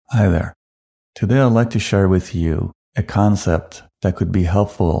Hi there. Today I'd like to share with you a concept that could be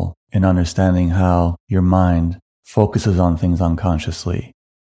helpful in understanding how your mind focuses on things unconsciously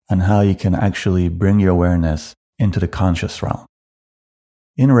and how you can actually bring your awareness into the conscious realm.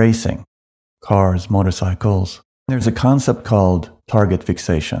 In racing, cars, motorcycles, there's a concept called target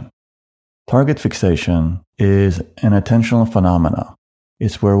fixation. Target fixation is an attentional phenomena.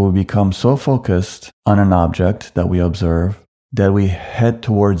 It's where we become so focused on an object that we observe that we head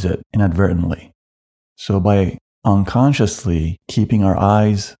towards it inadvertently. So by unconsciously keeping our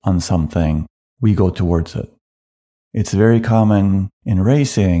eyes on something, we go towards it. It's very common in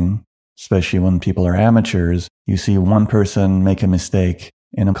racing, especially when people are amateurs. You see one person make a mistake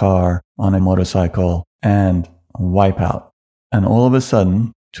in a car, on a motorcycle, and wipe out. And all of a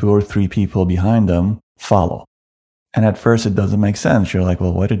sudden, 2 or 3 people behind them follow. And at first it doesn't make sense. You're like,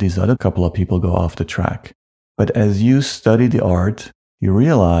 well, why did these other couple of people go off the track? But as you study the art, you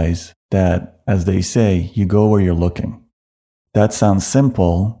realize that, as they say, you go where you're looking. That sounds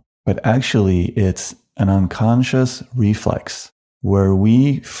simple, but actually it's an unconscious reflex where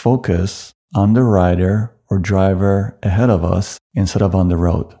we focus on the rider or driver ahead of us instead of on the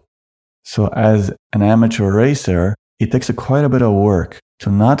road. So as an amateur racer, it takes quite a bit of work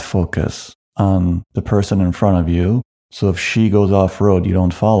to not focus on the person in front of you. So if she goes off road, you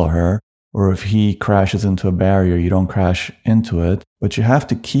don't follow her. Or if he crashes into a barrier, you don't crash into it. But you have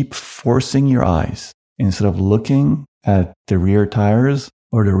to keep forcing your eyes instead of looking at the rear tires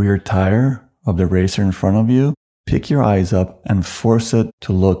or the rear tire of the racer in front of you. Pick your eyes up and force it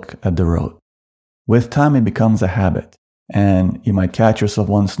to look at the road. With time, it becomes a habit. And you might catch yourself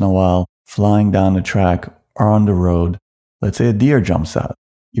once in a while flying down the track or on the road. Let's say a deer jumps out.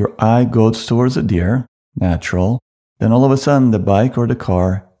 Your eye goes towards the deer, natural. Then all of a sudden, the bike or the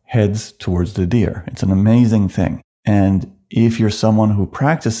car heads towards the deer. It's an amazing thing. And if you're someone who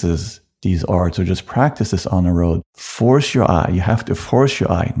practices these arts or just practices on the road, force your eye. You have to force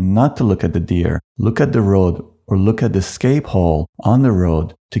your eye not to look at the deer, look at the road or look at the escape hole on the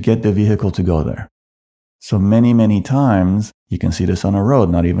road to get the vehicle to go there. So many times you can see this on a road,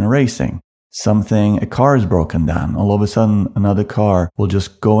 not even racing. A car is broken down. All of a sudden, another car will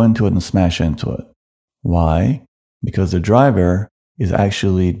just go into it and smash into it. Why? Because the driver is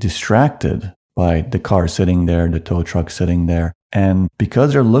actually distracted by the car sitting there, the tow truck sitting there. And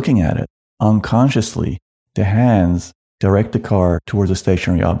because they're looking at it, unconsciously, the hands direct the car towards a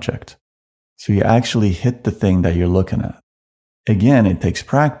stationary object. So you actually hit the thing that you're looking at. Again, it takes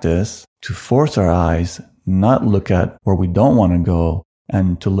practice to force our eyes not look at where we don't want to go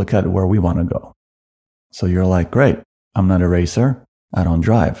and to look at where we want to go. So you're like, great, I'm not a racer. I don't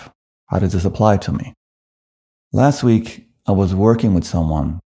drive. How does this apply to me? Last week, I was working with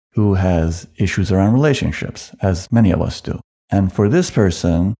someone who has issues around relationships, as many of us do. And for this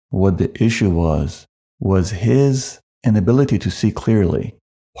person, what the issue was his inability to see clearly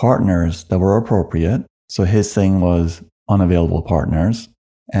partners that were appropriate. So his thing was unavailable partners.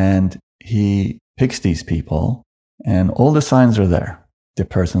 And he picks these people, and all the signs are there. The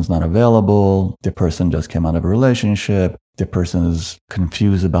person's not available. The person just came out of a relationship. The person is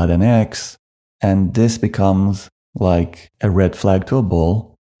confused about an ex. And this becomes like a red flag to a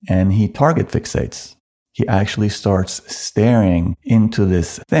bull, and he target fixates. He actually starts staring into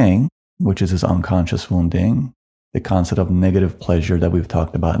this thing, which is his unconscious wounding, the concept of negative pleasure that we've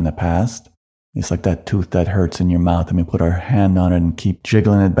talked about in the past. It's like that tooth that hurts in your mouth, and we put our hand on it and keep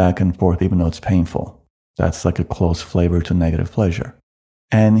jiggling it back and forth even though it's painful. That's like a close flavor to negative pleasure.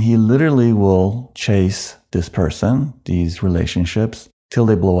 And he literally will chase this person, these relationships, till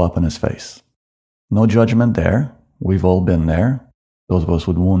they blow up in his face. No judgment there. We've all been there. Those of us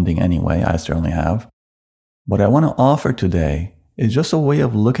with wounding anyway, I certainly have. What I want to offer today is just a way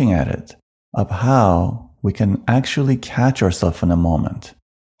of looking at it, of how we can actually catch ourselves in a moment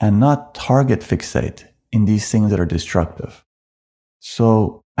and not target fixate in these things that are destructive.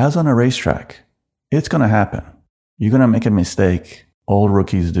 So, as on a racetrack, it's going to happen. You're going to make a mistake. All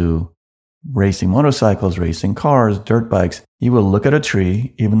rookies do. Racing motorcycles, racing cars, dirt bikes. You will look at a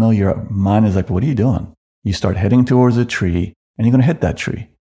tree, even though your mind is like, what are you doing? You start heading towards a tree, and you're going to hit that tree.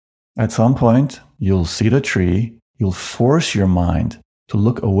 At some point, you'll see the tree. You'll force your mind to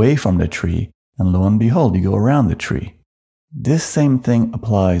look away from the tree, and lo and behold, you go around the tree. This same thing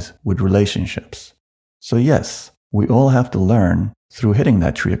applies with relationships. So yes, we all have to learn through hitting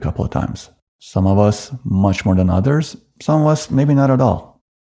that tree a couple of times. Some of us much more than others. Some of us maybe not at all.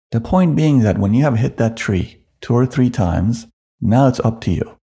 The point being that when you have hit that tree 2 or 3 times, now it's up to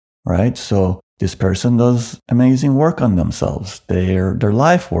you, right? So this person does amazing work on themselves. Their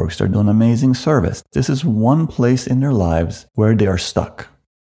life works. They're doing amazing service. This is one place in their lives where they are stuck.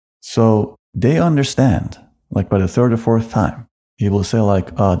 So they understand, like by the third or fourth time, he will say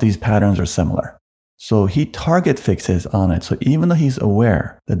like, these patterns are similar. So he target fixates on it. So even though he's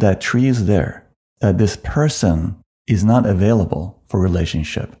aware that that tree is there, that this person is not available for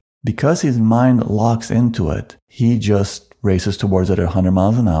relationship, because his mind locks into it, he just races towards it at 100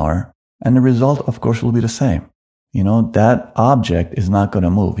 miles an hour. And the result, of course, will be the same. That object is not going to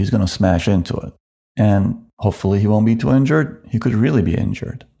move. He's going to smash into it. And hopefully he won't be too injured. He could really be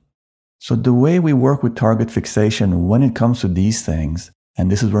injured. So the way we work with target fixation when it comes to these things,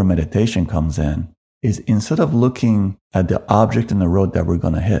 and this is where meditation comes in, is instead of looking at the object in the road that we're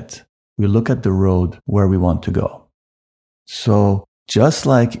going to hit, we look at the road where we want to go. So just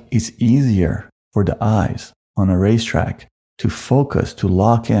like it's easier for the eyes on a racetrack to focus, to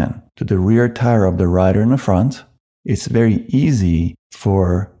lock in to the rear tire of the rider in the front, it's very easy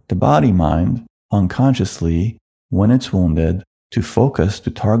for the body mind unconsciously, when it's wounded, to focus,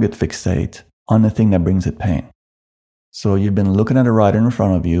 to target fixate on the thing that brings it pain. So you've been looking at a rider in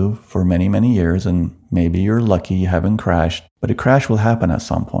front of you for many, many years, and maybe you're lucky you haven't crashed, but a crash will happen at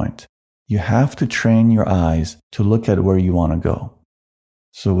some point. You have to train your eyes to look at where you want to go.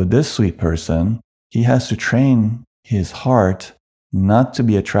 So with this sweet person, he has to train his heart not to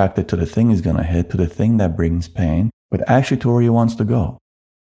be attracted to the thing he's going to hit, to the thing that brings pain, but actually to where he wants to go.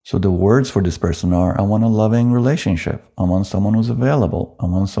 So the words for this person are, I want a loving relationship. I want someone who's available. I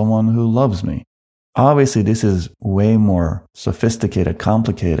want someone who loves me. Obviously, this is way more sophisticated,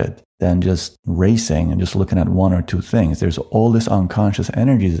 complicated than just racing and just looking at one or two things. There's all this unconscious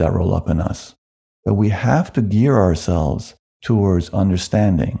energies that roll up in us. But we have to gear ourselves towards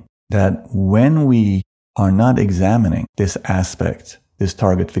understanding that when we are not examining this aspect, this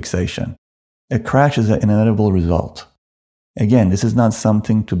target fixation, a crash is an inevitable result. Again, this is not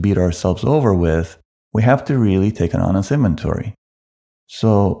something to beat ourselves over with. We have to really take an honest inventory.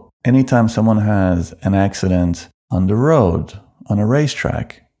 So anytime someone has an accident on the road, on a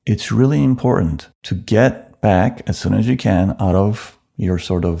racetrack, it's really important to get back as soon as you can out of your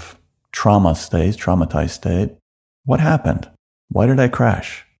sort of traumatized state. What happened? Why did I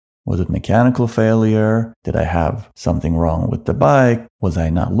crash? Was it mechanical failure? Did I have something wrong with the bike? Was I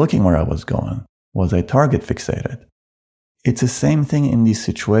not looking where I was going? Was I target fixated? It's the same thing in these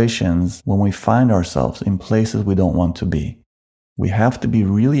situations when we find ourselves in places we don't want to be. We have to be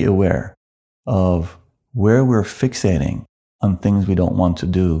really aware of where we're fixating on things we don't want to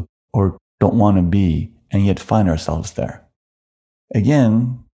do or don't want to be, and yet find ourselves there.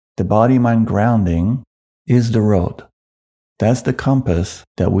 Again, the body-mind grounding is the road. That's the compass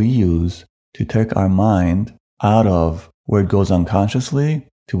that we use to take our mind out of where it goes unconsciously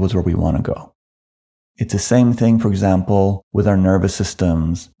towards where we want to go. It's the same thing, for example, with our nervous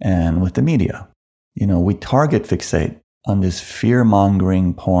systems and with the media. We target fixate on this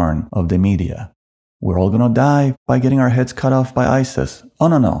fear-mongering porn of the media. We're all going to die by getting our heads cut off by ISIS. Oh,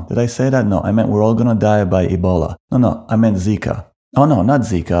 no. Did I say that? No, I meant we're all going to die by Ebola. No, I meant Zika. Oh, no, not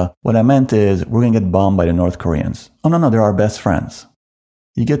Zika. What I meant is we're going to get bombed by the North Koreans. Oh, no, they're our best friends.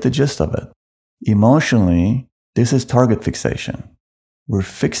 You get the gist of it. Emotionally, this is target fixation. We're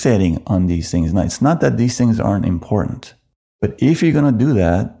fixating on these things. Now, it's not that these things aren't important, but if you're going to do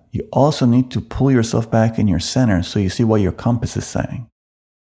that, you also need to pull yourself back in your center so you see what your compass is saying.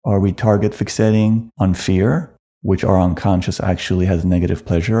 Are we target fixating on fear, which our unconscious actually has negative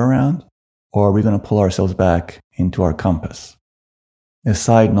pleasure around? Or are we going to pull ourselves back into our compass? A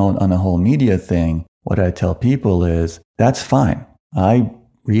side note on the whole media thing, what I tell people is, that's fine. I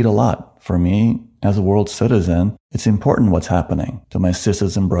read a lot. For me, as a world citizen, it's important what's happening to my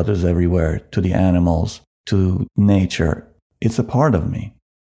sisters and brothers everywhere, to the animals, to nature. It's a part of me.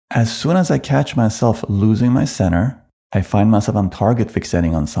 As soon as I catch myself losing my center, I find myself on target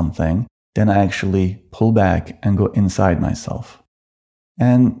fixating on something, then I actually pull back and go inside myself.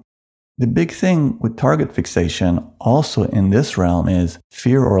 And the big thing with target fixation also in this realm is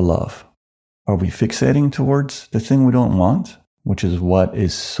fear or love. Are we fixating towards the thing we don't want, which is what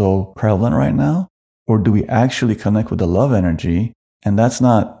is so prevalent right now? Or do we actually connect with the love energy? And that's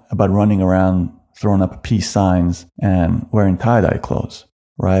not about running around throwing up peace signs and wearing tie-dye clothes,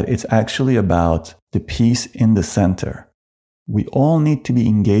 right? It's actually about the peace in the center. We all need to be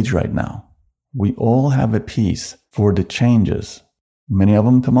engaged right now. We all have a piece for the changes, many of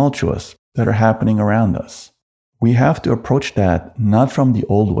them tumultuous, that are happening around us. We have to approach that not from the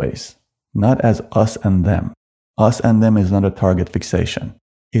old ways, not as us and them. Us and them is not a target fixation.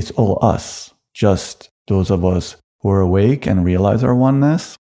 It's all us, just those of us who are awake and realize our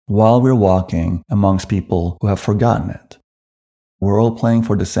oneness while we're walking amongst people who have forgotten it. We're all playing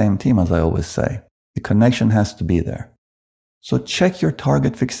for the same team, as I always say. The connection has to be there. So check your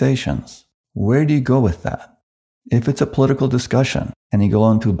target fixations. Where do you go with that? If it's a political discussion and you go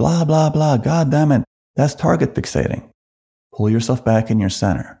into blah, blah, blah, God damn it, that's target fixating. Pull yourself back in your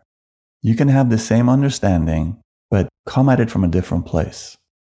center. You can have the same understanding, but come at it from a different place.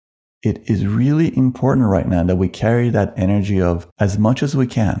 It is really important right now that we carry that energy of, as much as we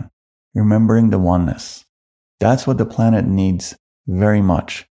can, remembering the oneness. That's what the planet needs very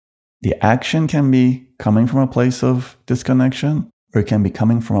much. The action can be coming from a place of disconnection, or it can be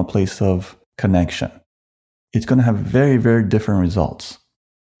coming from a place of connection. It's going to have very, very different results.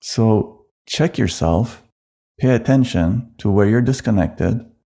 So check yourself, pay attention to where you're disconnected,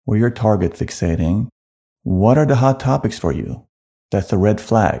 where you're target fixating. What are the hot topics for you? That's the red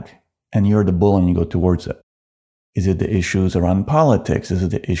flag, and you're the bull and you go towards it. Is it the issues around politics? Is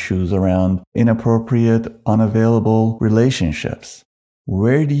it the issues around inappropriate, unavailable relationships?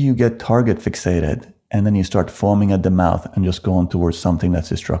 Where do you get target fixated and then you start foaming at the mouth and just going towards something that's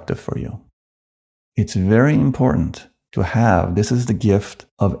destructive for you? It's very important to have, this is the gift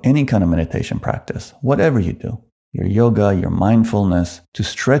of any kind of meditation practice, whatever you do, your yoga, your mindfulness, to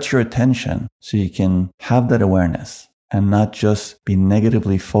stretch your attention so you can have that awareness and not just be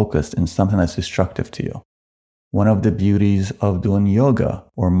negatively focused in something that's destructive to you. One of the beauties of doing yoga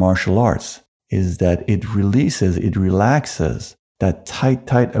or martial arts is that it releases, it relaxes that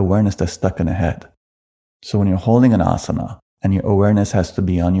tight awareness that's stuck in the head. So when you're holding an asana and your awareness has to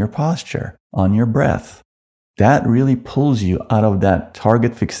be on your posture, on your breath, that really pulls you out of that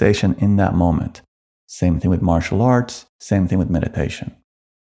target fixation in that moment. Same thing with martial arts, same thing with meditation.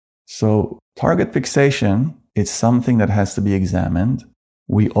 So target fixation is something that has to be examined.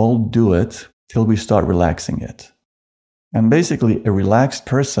 We all do it till we start relaxing it. And basically, a relaxed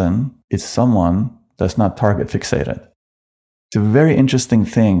person is someone that's not target fixated. It's a very interesting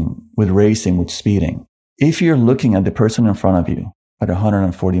thing with racing, with speeding. If you're looking at the person in front of you at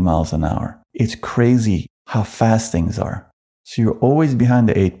 140 miles an hour, it's crazy how fast things are. So you're always behind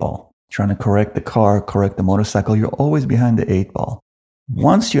the 8-ball. Trying to correct the car, correct the motorcycle, you're always behind the 8-ball.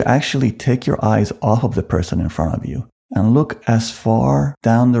 Once you actually take your eyes off of the person in front of you and look as far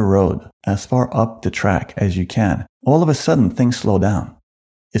down the road, as far up the track as you can, all of a sudden things slow down.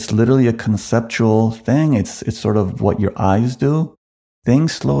 It's literally a conceptual thing. It's sort of what your eyes do.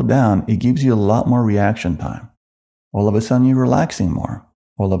 Things slow down. It gives you a lot more reaction time. All of a sudden you're relaxing more.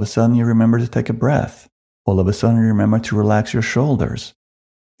 All of a sudden you remember to take a breath. All of a sudden you remember to relax your shoulders.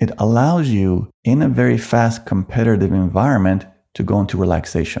 It allows you, in a very fast competitive environment, to go into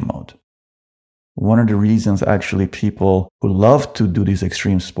relaxation mode. One of the reasons actually people who love to do these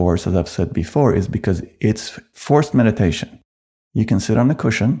extreme sports, as I've said before, is because it's forced meditation. You can sit on the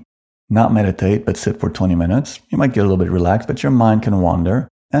cushion, not meditate, but sit for 20 minutes. You might get a little bit relaxed, but your mind can wander,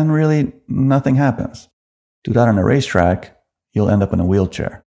 and really nothing happens. Do that on a racetrack, you'll end up in a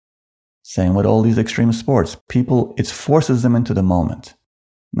wheelchair. Same with all these extreme sports. People, it forces them into the moment.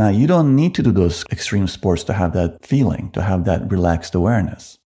 Now, you don't need to do those extreme sports to have that feeling, to have that relaxed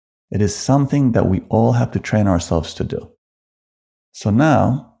awareness. It is something that we all have to train ourselves to do. So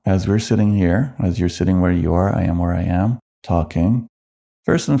now, as we're sitting here, as you're sitting where you are, I am where I am, talking,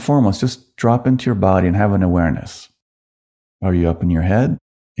 first and foremost, just drop into your body and have an awareness. Are you up in your head?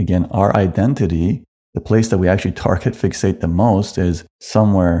 Again, our identity, the place that we actually target fixate the most, is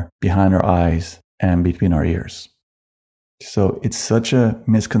somewhere behind our eyes and between our ears. So it's such a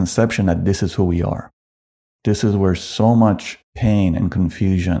misconception that this is who we are. This is where so much pain and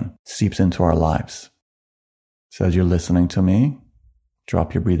confusion seeps into our lives. So as you're listening to me,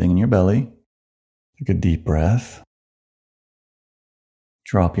 drop your breathing in your belly. Take a deep breath.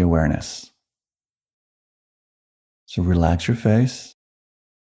 Drop your awareness. So relax your face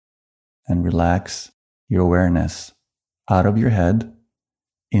and relax your awareness out of your head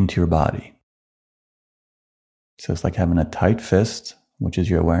into your body. So it's like having a tight fist, which is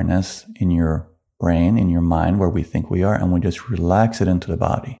your awareness in your brain, in your mind, where we think we are, and we just relax it into the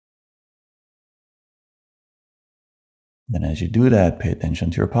body. Then as you do that, pay attention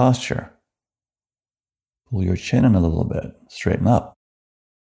to your posture. Pull your chin in a little bit, straighten up.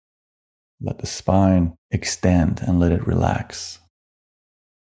 Let the spine extend and let it relax.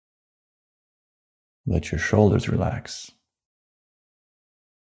 Let your shoulders relax.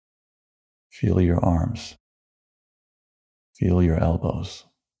 Feel your arms. Feel your elbows.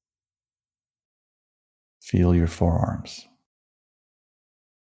 Feel your forearms.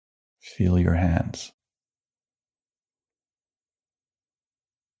 Feel your hands.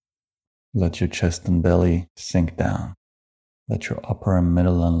 Let your chest and belly sink down. Let your upper and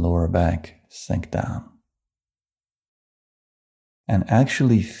middle and lower back sink down. And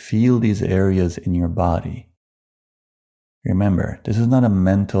actually feel these areas in your body. Remember, this is not a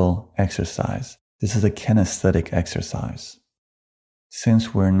mental exercise. This is a kinesthetic exercise.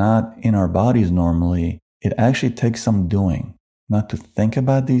 Since we're not in our bodies normally, it actually takes some doing, not to think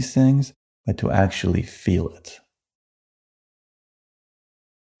about these things, but to actually feel it.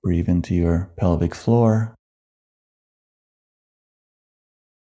 Breathe into your pelvic floor.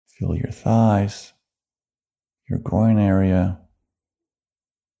 Feel your thighs, your groin area.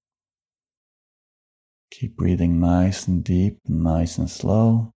 Keep breathing nice and deep and nice and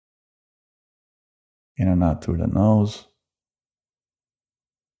slow. In and out through the nose.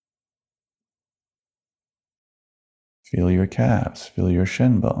 Feel your calves, feel your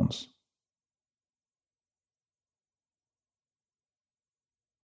shin bones.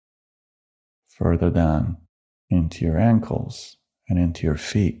 Further down into your ankles and into your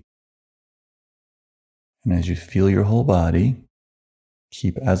feet. And as you feel your whole body,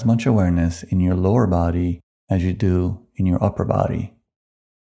 keep as much awareness in your lower body as you do in your upper body.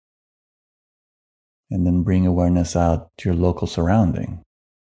 And then bring awareness out to your local surrounding.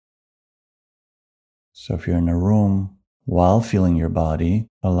 So if you're in a room, while feeling your body,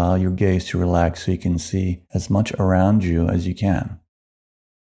 allow your gaze to relax so you can see as much around you as you can.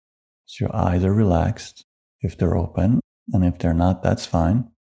 So your eyes are relaxed if they're open, and if they're not, that's fine.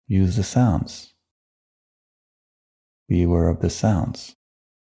 Use the sounds. Be aware of the sounds.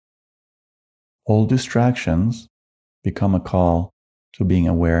 All distractions become a call to being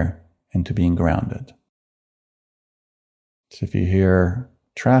aware and to being grounded. So if you hear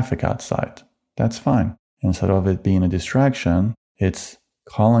traffic outside, that's fine. Instead of it being a distraction, it's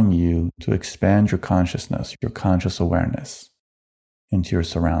calling you to expand your consciousness, your conscious awareness into your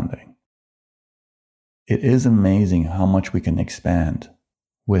surrounding. It is amazing how much we can expand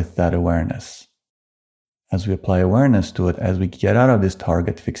with that awareness. As we apply awareness to it, as we get out of this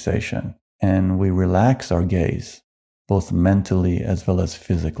target fixation and we relax our gaze, both mentally as well as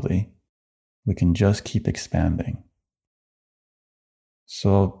physically, we can just keep expanding.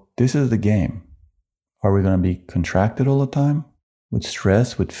 So this is the game. Are we going to be contracted all the time? With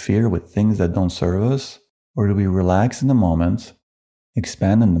stress, with fear, with things that don't serve us? Or do we relax in the moment,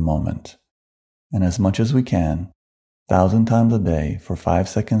 expand in the moment, and as much as we can, 1,000 times a day for 5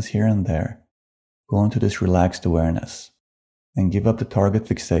 seconds here and there, go into this relaxed awareness and give up the target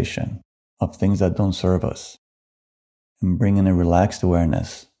fixation of things that don't serve us and bring in a relaxed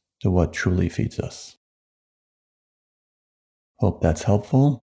awareness to what truly feeds us. Hope that's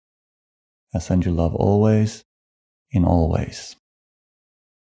helpful. I send you love always, in all ways.